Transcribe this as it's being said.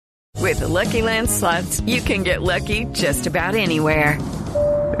With the Lucky Land Slots, you can get lucky just about anywhere.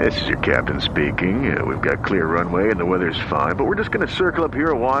 This is your captain speaking. We've got clear runway and the weather's fine, but we're just going to circle up here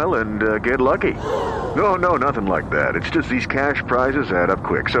a while and get lucky. No, nothing like that. It's just these cash prizes add up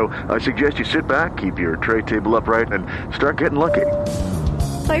quick. So I suggest you sit back, keep your tray table upright, and start getting lucky.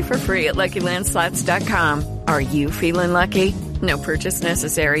 Play for free at LuckyLandSlots.com. Are you feeling lucky? No purchase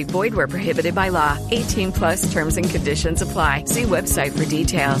necessary. Void where prohibited by law. 18 plus terms and conditions apply. See website for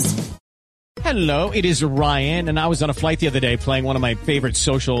details. Hello, it is Ryan, and I was on a flight the other day playing one of my favorite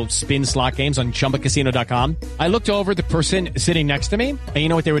social spin slot games on ChumbaCasino.com. I looked over at the person sitting next to me, and you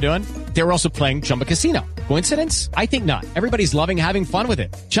know what they were doing? They were also playing Chumba Casino. Coincidence? I think not. Everybody's loving having fun with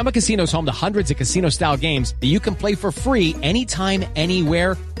it. Chumba Casino is home to hundreds of casino-style games that you can play for free anytime,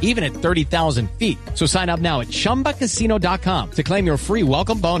 anywhere, even at 30,000 feet. So sign up now at ChumbaCasino.com to claim your free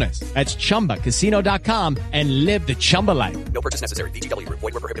welcome bonus. That's ChumbaCasino.com and live the Chumba life. No purchase necessary. VGW. Void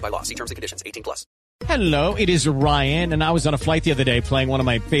where prohibited by law. See terms and conditions. 18 plus. Hello, it is Ryan, and I was on a flight the other day playing one of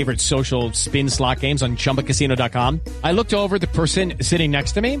my favorite social spin slot games on ChumbaCasino.com. I looked over at the person sitting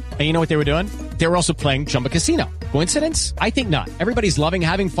next to me, and you know what they were doing? They were also playing Chumba Casino. Coincidence? I think not. Everybody's loving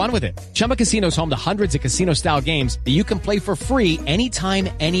having fun with it. Chumba Casino is home to hundreds of casino-style games that you can play for free anytime,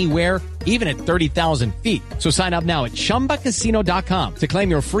 anywhere, even at 30,000 feet. So sign up now at ChumbaCasino.com to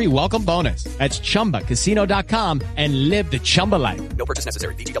claim your free welcome bonus. That's ChumbaCasino.com and live the Chumba life. No purchase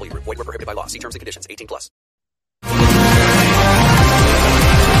necessary. VGW. Void where prohibited by law. See terms and conditions. 18 plus.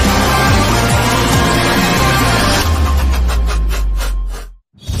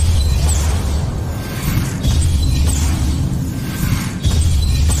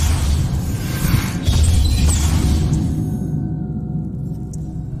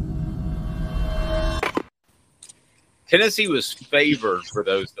 Tennessee was favored, for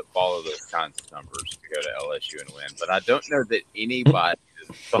those that follow those kinds of numbers, to go to LSU and win. But I don't know that anybody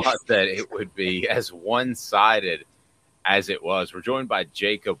thought that it would be as one-sided as it was. We're joined by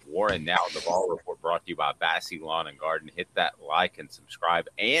Jacob Warren now. The Ball Report brought to you by Bassey Lawn and Garden. Hit that like and subscribe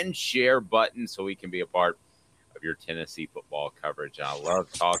and share button so we can be a part of your Tennessee football coverage. And I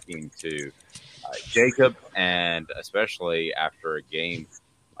love talking to Jacob, and especially after a game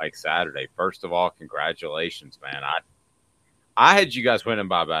like Saturday. First of all, congratulations, man. I had you guys winning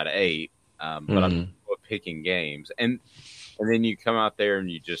by about 8, but I'm picking games. And then you come out there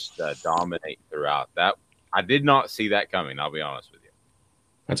and you just dominate throughout. That I did not see that coming, I'll be honest with you.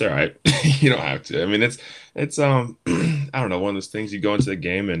 That's all right. You don't have to. I mean, it's I don't know, one of those things you go into the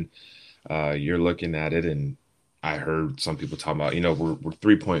game and you're looking at it, and I heard some people talking about, we're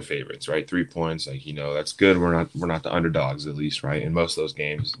 3-point favorites, right? 3 points, that's good. We're not the underdogs, at least, right? In most of those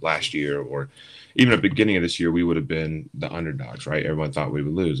games last year, or even at the beginning of this year, we would have been the underdogs, right? Everyone thought we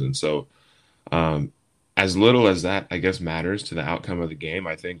would lose. And so as little as that, I guess, matters to the outcome of the game,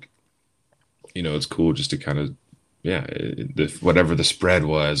 I think, it's cool just to kind of, whatever the spread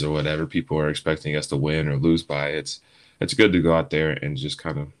was or whatever people are expecting us to win or lose by, it's good to go out there and just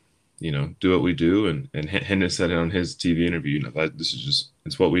kind of, do what we do. And Hendon said it on his TV interview, that this is just,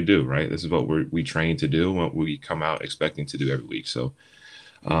 it's what we do, right? This is what we train to do, what we come out expecting to do every week. So,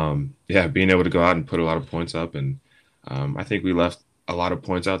 being able to go out and put a lot of points up. And I think we left a lot of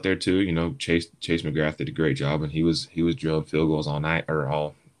points out there too. Chase McGrath did a great job, and he was drilling field goals all night or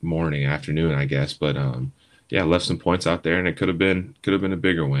all morning, afternoon, I guess. But left some points out there, and it could have been a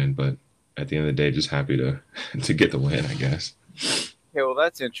bigger win. But at the end of the day, just happy to get the win, I guess. Okay, well,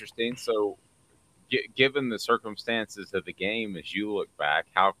 that's interesting. So, given the circumstances of the game, as you look back,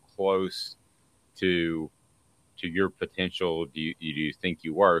 how close to your potential do you think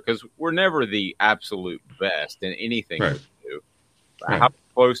you were? Because we're never the absolute best in anything we do. Right. How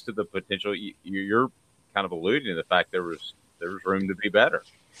close to the potential? You're kind of alluding to the fact there was room to be better.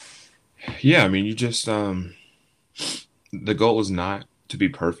 Yeah, I mean, you just the goal is not to be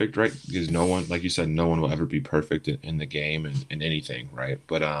perfect, right? Because no one, like you said, no one will ever be perfect in the game and in anything, right?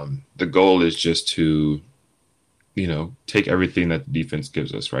 But the goal is just to, take everything that the defense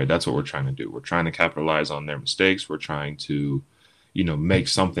gives us, right? That's what we're trying to do. We're trying to capitalize on their mistakes. We're trying to, make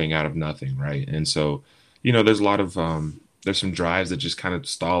something out of nothing, right? And so, there's a lot of there's some drives that just kind of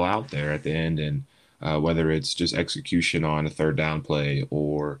stall out there at the end, and whether it's just execution on a third down play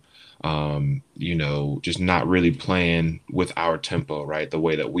or just not really playing with our tempo, right? The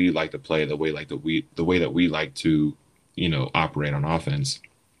way that we like to play, the way that we like to, operate on offense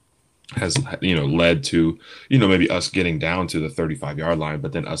has, led to, maybe us getting down to the 35-yard line,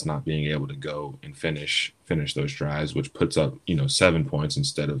 but then us not being able to go and finish those drives, which puts up, 7 points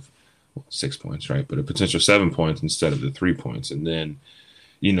instead of 6 points, right? But a potential 7 points instead of the 3 points. And then,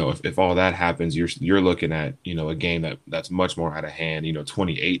 if all that happens, you're looking at, a game that's much more out of hand,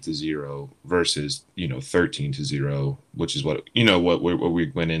 28-0 versus, 13-0, which is what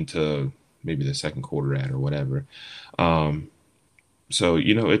we went into maybe the second quarter at or whatever. So,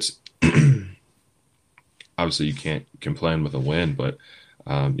 it's obviously you can't complain with a win, but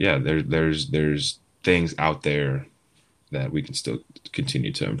there's things out there that we can still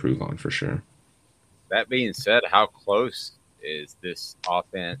continue to improve on for sure. That being said, how close is this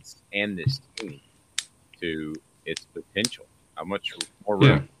offense and this team to its potential? How much more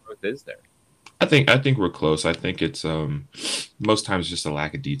room for growth is there? I think we're close. I think it's most times just a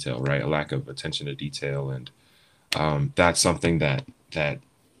lack of detail, right? A lack of attention to detail, and that's something that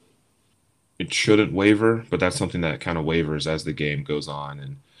it shouldn't waver, but that's something that kind of wavers as the game goes on.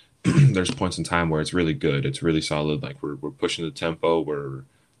 And there's points in time where it's really good, it's really solid. Like we're pushing the tempo, we're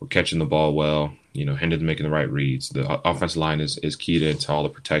catching the ball well. Hendon making the right reads. The offensive line is keyed into all the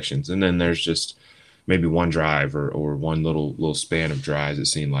protections, and then there's just maybe one drive or one little span of drives. It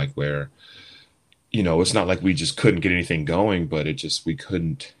seemed like where it's not like we just couldn't get anything going, but it just we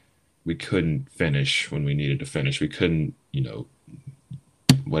couldn't finish when we needed to finish. We couldn't,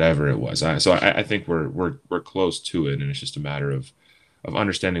 whatever it was. So I think we're close to it, and it's just a matter of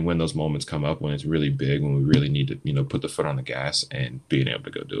understanding when those moments come up, when it's really big, when we really need to, put the foot on the gas and being able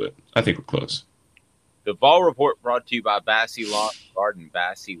to go do it. I think we're close. The Ball Report brought to you by Bassey Lawn and Garden.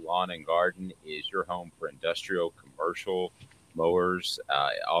 Bassey Lawn and Garden is your home for industrial, commercial mowers,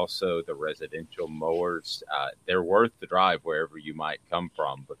 also the residential mowers. They're worth the drive wherever you might come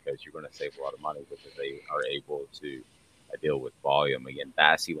from, because you're going to save a lot of money because they are able to deal with volume. Again,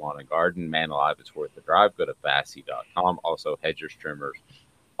 Bassey Lawn and Garden, man alive, it's worth the drive. Go to Bassey.com. Also, hedgers, trimmers,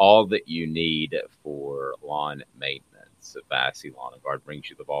 all that you need for lawn maintenance. Bassey Lawn and Garden brings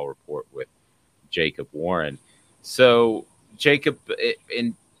you the Ball Report with Jacob Warren. So, Jacob,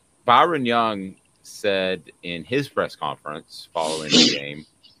 Byron Young said in his press conference following the game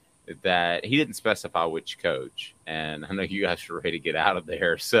that he didn't specify which coach. And I know you guys are ready to get out of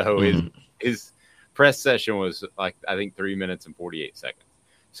there. So his press session was like, I think 3 minutes and 48 seconds.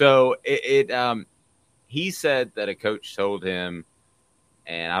 So he said that a coach told him,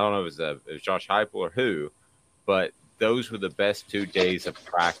 and I don't know if it was Josh Heupel or who, but those were the best 2 days of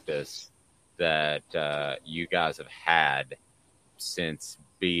practice that you guys have had since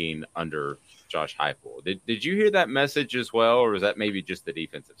being under Josh Heupel. Did you hear that message as well, or was that maybe just the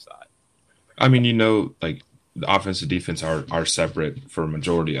defensive side? I mean, like the offensive defense are separate for a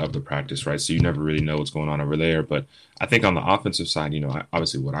majority of the practice, right? So you never really know what's going on over there. But I think on the offensive side,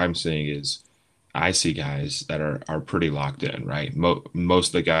 obviously what I'm seeing is I see guys that are pretty locked in, right? Most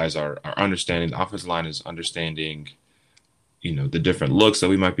of the guys are understanding. The offensive line is understanding, the different looks that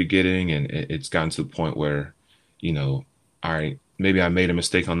we might be getting. And it's gotten to the point where, all right, maybe I made a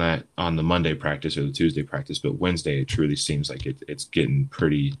mistake on that on the Monday practice or the Tuesday practice, but Wednesday, it truly seems like it's getting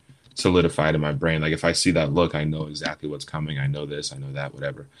pretty solidified in my brain. Like if I see that look, I know exactly what's coming. I know this, I know that,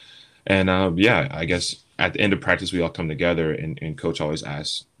 whatever. And I guess at the end of practice, we all come together and coach always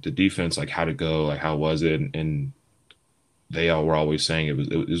asks the defense, like how to go, like how was it? And they all were always saying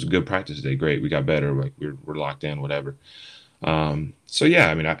it was a good practice today. Great. We got better. Like we're locked in, whatever. So yeah,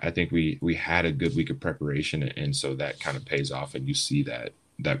 I mean, I think we had a good week of preparation, and so that kind of pays off, and you see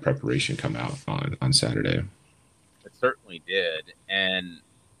that preparation come out on Saturday. It certainly did. And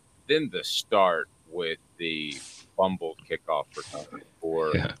then the start with the fumbled kickoff return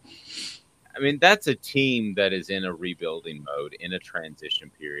I mean, that's a team that is in a rebuilding mode, in a transition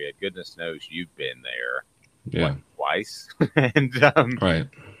period. Goodness knows you've been there twice. And right.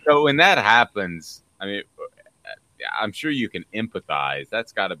 So when that happens, I mean, I'm sure you can empathize.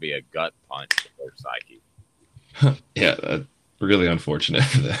 That's got to be a gut punch to their psyche. Yeah, really unfortunate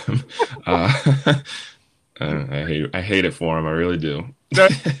for them. I hate it for them. I really do.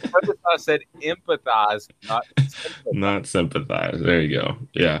 I said empathize, not sympathize. There you go.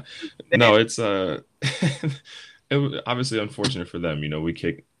 Yeah. No, it's it was obviously unfortunate for them.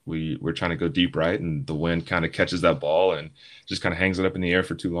 We're trying to go deep right, and the wind kind of catches that ball and just kind of hangs it up in the air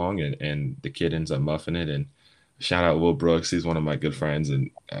for too long, and the kid ends up muffing it. And shout out Will Brooks. He's one of my good friends, and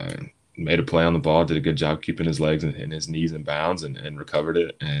made a play on the ball, did a good job keeping his legs and his knees in bounds, and recovered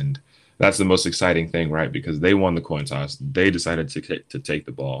it. And that's the most exciting thing, right? Because they won the coin toss. They decided to take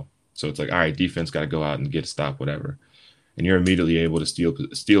the ball. So it's like, all right, defense got to go out and get a stop, whatever. And you're immediately able to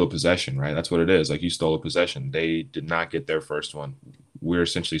steal a possession, right? That's what it is. Like you stole a possession. They did not get their first one. We're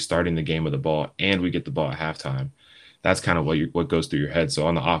essentially starting the game with the ball, and we get the ball at halftime. That's kind of what goes through your head. So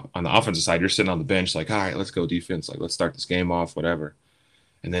on the offensive side, you're sitting on the bench like, all right, let's go defense. Like, let's start this game off, whatever.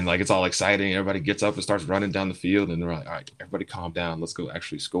 And then like it's all exciting. Everybody gets up and starts running down the field, and they're like, "All right, everybody, calm down. Let's go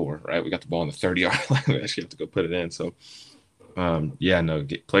actually score." Right? We got the ball on the 30-yard line. We actually have to go put it in. So, yeah, no,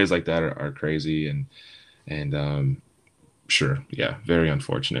 plays like that are crazy, and sure, yeah, very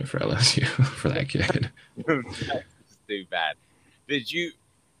unfortunate for LSU for that kid. That's too bad. Did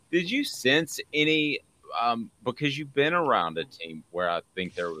you sense any because you've been around a team where I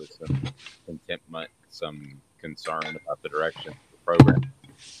think there was some contentment, some concern about the direction of the program.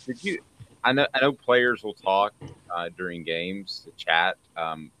 Did you? I know players will talk during games, chat,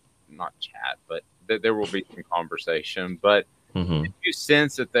 not chat, but there will be some conversation. But Hmm. did you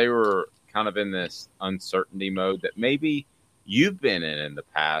sense that they were kind of in this uncertainty mode that maybe you've been in the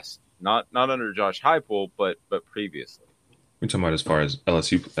past, not under Josh Heupel, but previously? We're talking about as far as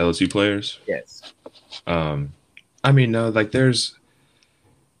LSU players. Yes. Um, I mean, no, like there's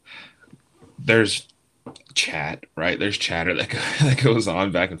chat, right? There's chatter that goes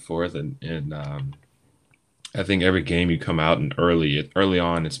on back and forth, and I think every game you come out and early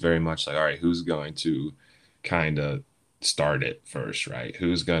on, it's very much like, all right, who's going to kind of start it first, right?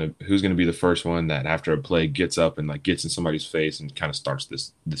 Who's gonna be the first one that after a play gets up and like gets in somebody's face and kind of starts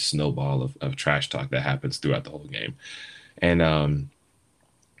this snowball of trash talk that happens throughout the whole game. And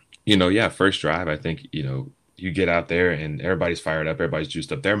yeah, first drive, I think, you get out there and everybody's fired up, everybody's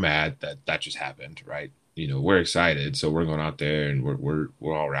juiced up. They're mad that just happened, right? We're excited, so we're going out there and we're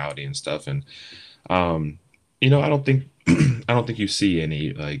all rowdy and stuff. And I don't think I don't think you see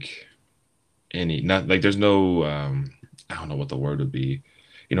any like not like there's no I don't know what the word would be.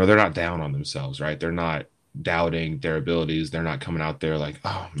 They're not down on themselves, right? They're not doubting their abilities. They're not coming out there like,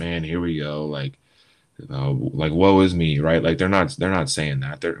 oh man, here we go, like woe is me, right? Like they're not saying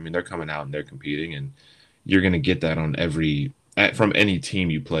that. They're coming out and they're competing, and you're gonna get that on from any team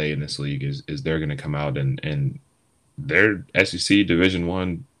you play in this league is they're gonna come out and they're SEC Division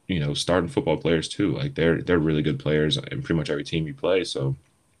One, starting football players too. Like they're really good players in pretty much every team you play. So,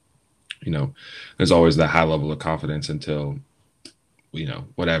 there's always that high level of confidence until,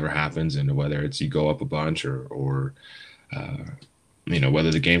 whatever happens, and whether it's you go up a bunch or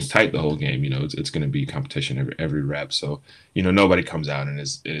whether the game's tight the whole game, it's going to be competition every rep. So, nobody comes out and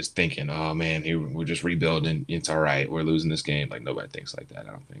is thinking, oh man, we're just rebuilding. It's all right. We're losing this game. Like nobody thinks like that,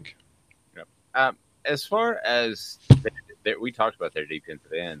 I don't think. Yep. As far as we talked about their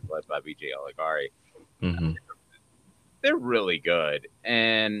defensive end led by BJ Oligari, Mm-hmm. they're really good.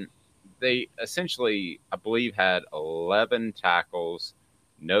 And they essentially, I believe, had 11 tackles,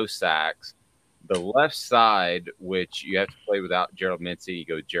 no sacks. The left side, which you have to play without Gerald Mincey, you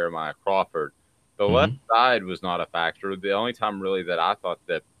go Jeremiah Crawford. The left side was not a factor. The only time really that I thought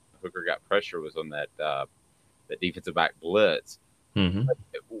that Hooker got pressure was on that defensive back blitz. Mm-hmm.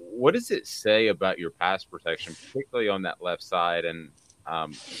 What does it say about your pass protection, particularly on that left side, and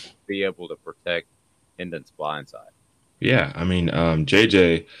be able to protect Hendon's blind side? Yeah, I mean,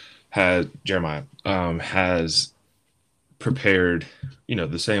 Jeremiah has prepared,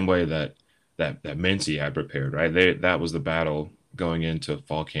 the same way that Mincy had prepared, right? That was the battle going into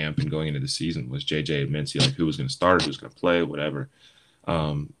fall camp and going into the season was JJ and Mincy, like who was going to start, who's going to play, whatever.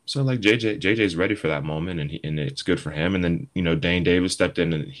 So like JJ's ready for that moment, and it's good for him. And then Dane Davis stepped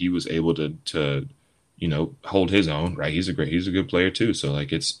in and he was able to hold his own, right? He's a good player too. So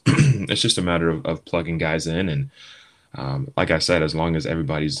like it's it's just a matter of plugging guys in, and like I said, as long as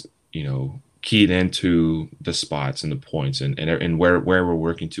everybody's keyed into the spots and the points and where we're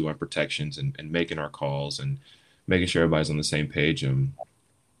working to on protections and making our calls and making sure everybody's on the same page.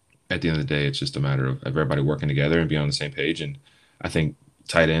 At the end of the day, it's just a matter of everybody working together and being on the same page. And I think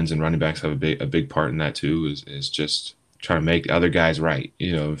tight ends and running backs have a big part in that too. Is just trying to make the other guys right.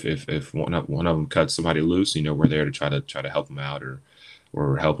 If one of them cuts somebody loose, we're there to try to help them out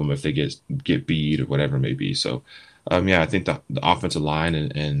or help them if they get beat or whatever it may be. So. I think the offensive line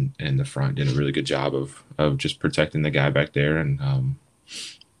and the front did a really good job of just protecting the guy back there. And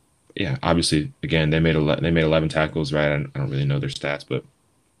obviously, again, they made 11 tackles, right? I don't really know their stats, but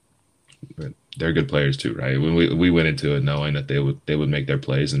they're good players too, right? When we went into it knowing that they would make their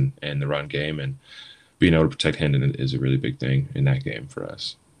plays and the run game, and being able to protect Hendon is a really big thing in that game for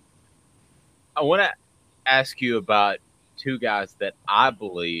us. I want to ask you about two guys that I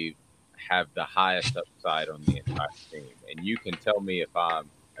believe have the highest upside on the entire team, and you can tell me if I'm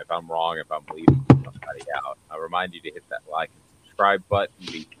wrong, if I'm leaving somebody out. I remind you to hit that like and subscribe button,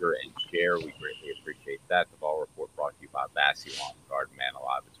 be sure and share. We greatly appreciate that. The Ball Report brought to you by Bassey Lawn Garden, Man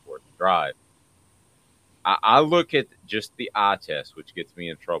Alive, it's worth the drive. I look at just the eye test, which gets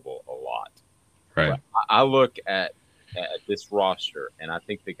me in trouble a lot. Right. I look at this roster, and I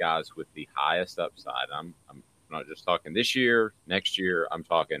think the guys with the highest upside, I'm I'm not just talking this year, next year. I'm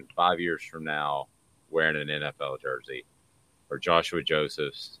talking 5 years from now wearing an NFL jersey for Joshua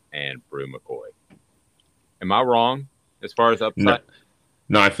Josephs and Brew McCoy. Am I wrong as far as upside?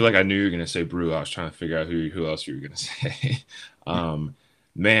 No, I feel like I knew you were going to say Brew. I was trying to figure out who else you were going to say.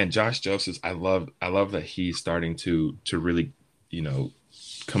 Man, Josh Josephs, I love that he's starting to really,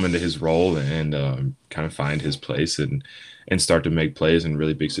 come into his role and kind of find his place and start to make plays in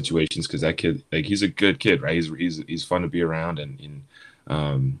really big situations, because that kid, like, he's a good kid, right? He's fun to be around, and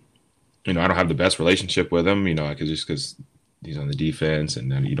I don't have the best relationship with him, because he's on the defense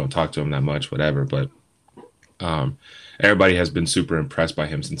and you don't talk to him that much, whatever. But everybody has been super impressed by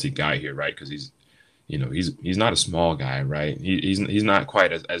him since he got here, right? Because he's not a small guy, right? He's not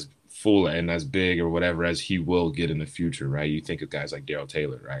quite as full and as big or whatever as he will get in the future, right? You think of guys like Darrell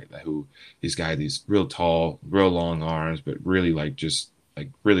Taylor, right? These real tall, real long arms, but really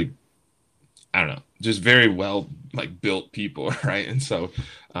really, I don't know, just very well built people, right? And so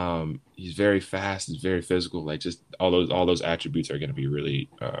he's very fast, he's very physical, just all those attributes are going to be really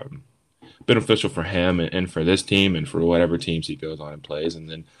beneficial for him and for this team and for whatever teams he goes on and plays. And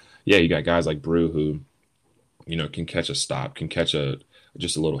then, yeah, you got guys like Brew who, can catch a stop, can catch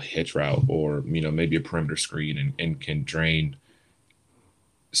just a little hitch route, or, maybe a perimeter screen and can drain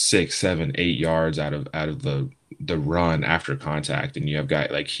 6, 7, 8 yards out of the run after contact. And you have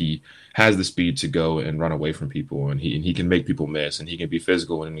guy he has the speed to go and run away from people, and he can make people miss, and he can be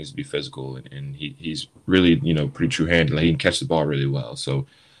physical when he needs to be physical, and he's really, pretty true-handed. He can catch the ball really well. So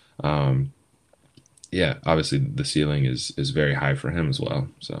yeah, obviously the ceiling is very high for him as well.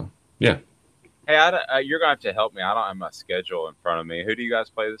 So yeah. Hey, you're gonna have to help me. I don't have my schedule in front of me. Who do you guys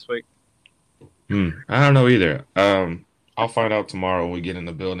play this week? I don't know either. I'll find out tomorrow when we get in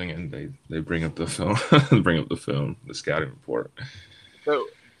the building and they bring up the film, the scouting report. So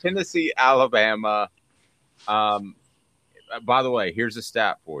Tennessee, Alabama. By the way, here's a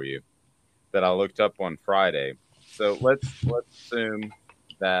stat for you that I looked up on Friday. So let's assume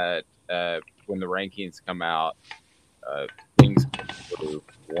that when the rankings come out, things go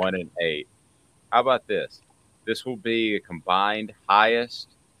 1-8. How about this? This will be a combined highest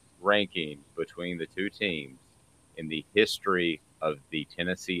ranking between the two teams in the history of the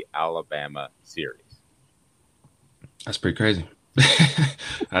Tennessee-Alabama series. That's pretty crazy.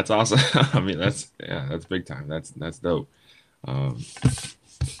 That's awesome. I mean, that's big time. That's dope.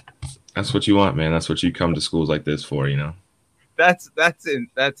 That's what you want, man. That's what you come to schools like this for,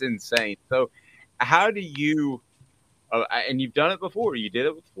 That's insane. So how do you and you've done it before. You did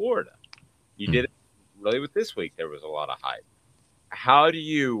it with Florida. You did it really with this week. There was a lot of hype. How do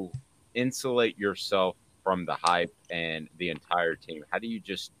you insulate yourself from the hype and the entire team? How do you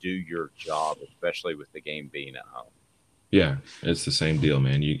just do your job, especially with the game being at home? Yeah, it's the same deal,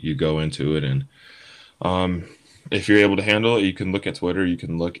 man. You go into it, and if you're able to handle it, you can look at Twitter. You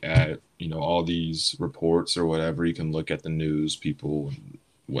can look at all these reports or whatever. You can look at the news, people,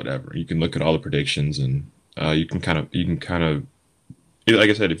 whatever. You can look at all the predictions, and you can kind of.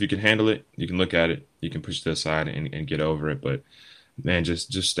 Like I said, if you can handle it, you can look at it, you can push it to the side and get over it. But man,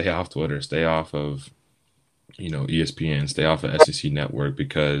 just stay off Twitter, stay off of, ESPN, stay off of SEC Network,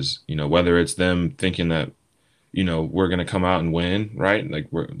 because, whether it's them thinking that, we're going to come out and win, right?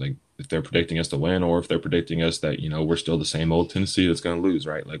 If they're predicting us to win, or if they're predicting us that, we're still the same old Tennessee that's going to lose,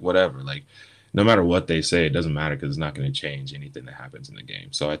 right? Whatever, no matter what they say, it doesn't matter, because it's not going to change anything that happens in the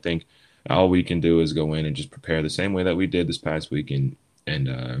game. So I think all we can do is go in and just prepare the same way that we did this past week, and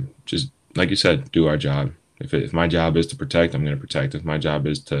just, like you said, do our job. If my job is to protect, I'm going to protect. If my job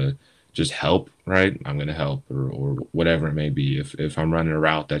is to just help, right, I'm going to help, or whatever it may be. If I'm running a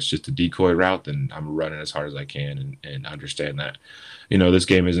route that's just a decoy route, then I'm running as hard as I can, and understand that, this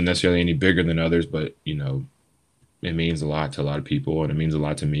game isn't necessarily any bigger than others, but, it means a lot to a lot of people, and it means a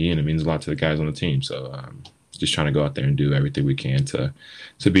lot to me, and it means a lot to the guys on the team. So just trying to go out there and do everything we can to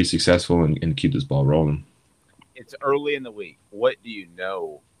be successful and keep this ball rolling. It's early in the week. What do you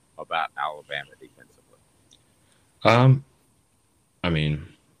know about Alabama defensively? I mean,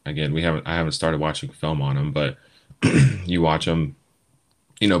 again, I haven't started watching film on them, but you watch them,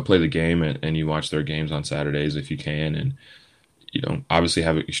 play the game, and you watch their games on Saturdays if you can, and obviously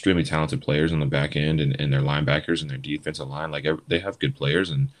have extremely talented players on the back end, and their linebackers and their defensive line. They have good players,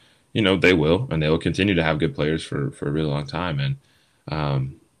 and they will continue to have good players for a really long time.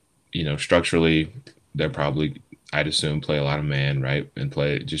 And structurally, they're probably, I'd assume, play a lot of man, right? And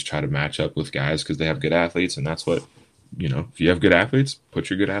just try to match up with guys, because they have good athletes. And that's what, if you have good athletes, put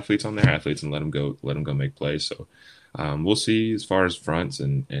your good athletes on their athletes and let them go make plays. So we'll see as far as fronts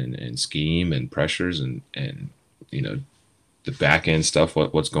and scheme and pressures and the back end stuff,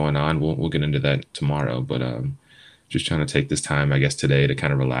 what's going on. We'll get into that tomorrow. But just trying to take this time, I guess, today to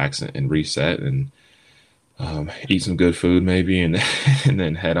kind of relax and reset and eat some good food maybe, and and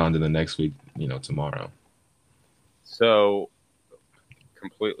then head on to the next week, tomorrow. So,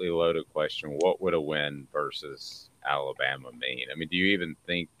 completely loaded question. What would a win versus Alabama mean? I mean, do you even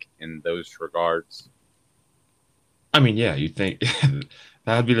think in those regards? I mean, yeah, you think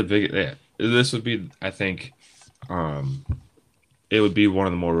that would be the biggest. Yeah, this would be, I think, it would be one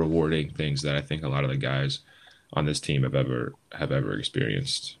of the more rewarding things that I think a lot of the guys on this team have ever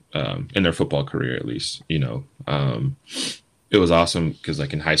experienced in their football career, at least. It was awesome because,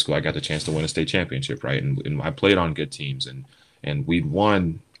 like, in high school, I got the chance to win a state championship, right? And I played on good teams, and we'd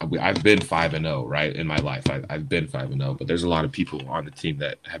won. I've been 5-0, right, in my life. I've been 5-0, but there's a lot of people on the team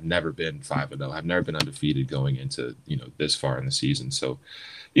that have never been 5-0. Have never been undefeated going into, this far in the season. So,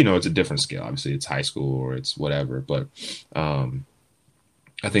 it's a different scale. Obviously, it's high school or it's whatever. But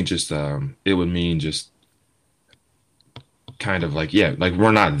I think just it would mean just kind of like, yeah, like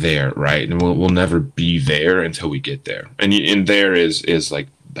we're not there, right? And we'll never be there until we get there. And there is like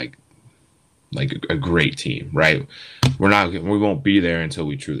a great team, right? We won't be there until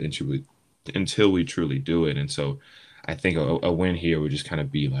we truly do it. And so I think a win here would just kind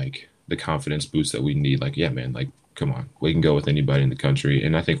of be like the confidence boost that we need. Like, yeah, man, like, come on, we can go with anybody in the country.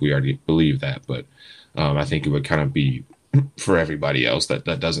 And I think we already believe that, but I think it would kind of be for everybody else that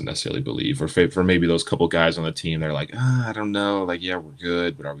doesn't necessarily believe, or for maybe those couple guys on the team, they're like, I don't know, like, yeah, we're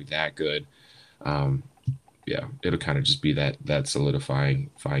good, but are we that good? Yeah, it'll kind of just be that solidifying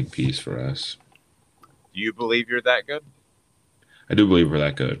piece for us. Do you believe you're that good? I do believe we're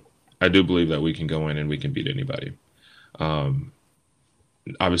that good. I do believe that we can go in and we can beat anybody.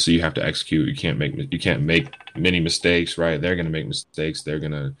 Obviously, you have to execute. You can't make many mistakes, right? They're going to make mistakes. They're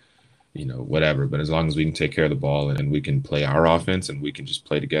going to, whatever. But as long as we can take care of the ball and we can play our offense and we can just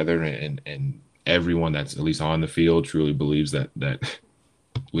play together, and everyone that's at least on the field truly believes that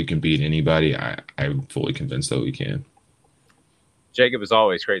we can beat anybody, I'm fully convinced that we can. Jacob, as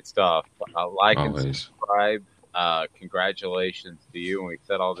always, great stuff. Like always. And subscribe. Congratulations to you. When we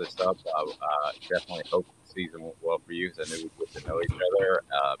set all this up, definitely hope the season went well for you, because I knew we'd get to know each other.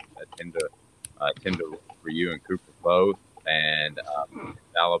 I tend to for you and Cooper both, and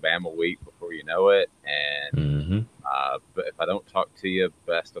Alabama week before you know it. And but if I don't talk to you,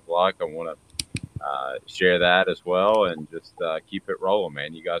 best of luck. I want to share that as well, and just keep it rolling,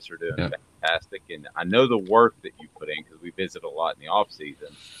 man. You guys are doing fantastic, and I know the work that you put in, because we visit a lot in the off season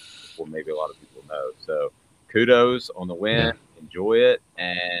before maybe a lot of people know. So kudos on the win. Yeah. Enjoy it,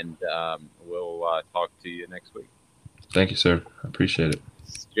 and we'll talk to you next week. Thank you, sir. I appreciate it.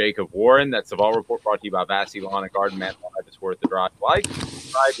 Jacob Warren. That's the Vol Report, brought to you by Vassy Lawn and Garden. Man, it's worth the drive. Like,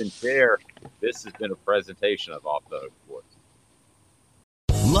 subscribe, and share. This has been a presentation of Off the Hook Sports.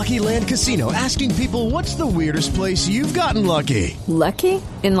 Lucky Land Casino, asking people, what's the weirdest place you've gotten lucky? Lucky?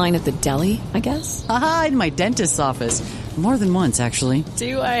 In line at the deli, I guess? Aha, in my dentist's office. More than once, actually.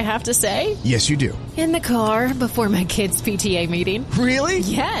 Do I have to say? Yes, you do. In the car before my kids' PTA meeting. Really?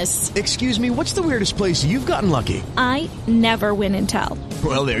 Yes. Excuse me, what's the weirdest place you've gotten lucky? I never win and tell.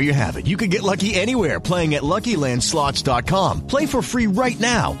 Well, there you have it. You can get lucky anywhere, playing at LuckyLandSlots.com. Play for free right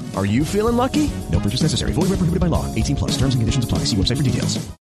now. Are you feeling lucky? No purchase necessary. Void where prohibited by law. 18+. Terms and conditions apply. See website for details.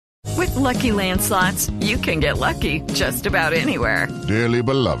 With Lucky Land Slots, you can get lucky just about anywhere. Dearly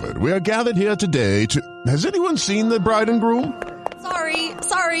beloved, we are gathered here today to... Has anyone seen the bride and groom?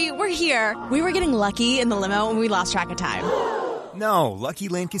 Sorry, we're here. We were getting lucky in the limo and we lost track of time. No, Lucky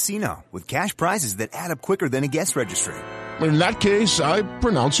Land Casino, with cash prizes that add up quicker than a guest registry. In that case, I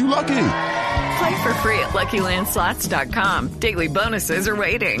pronounce you lucky. Play for free at LuckyLandSlots.com. Daily bonuses are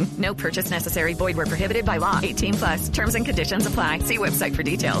waiting. No purchase necessary. Void where prohibited by law. 18+. Terms and conditions apply. See website for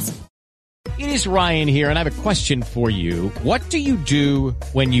details. It is Ryan here, and I have a question for you. What do you do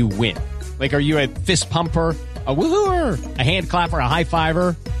when you win? Like, are you a fist pumper, a woohooer, a hand clapper, a high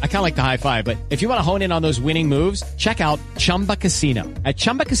fiver? I kind of like the high five, but if you want to hone in on those winning moves, check out Chumba Casino. At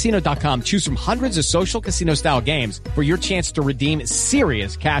ChumbaCasino.com, choose from hundreds of social casino-style games for your chance to redeem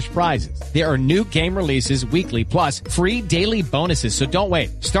serious cash prizes. There are new game releases weekly, plus free daily bonuses. So don't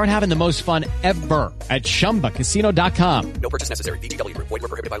wait. Start having the most fun ever at ChumbaCasino.com. No purchase necessary. VGW. Void where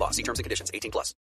prohibited by law. See terms and conditions. 18+.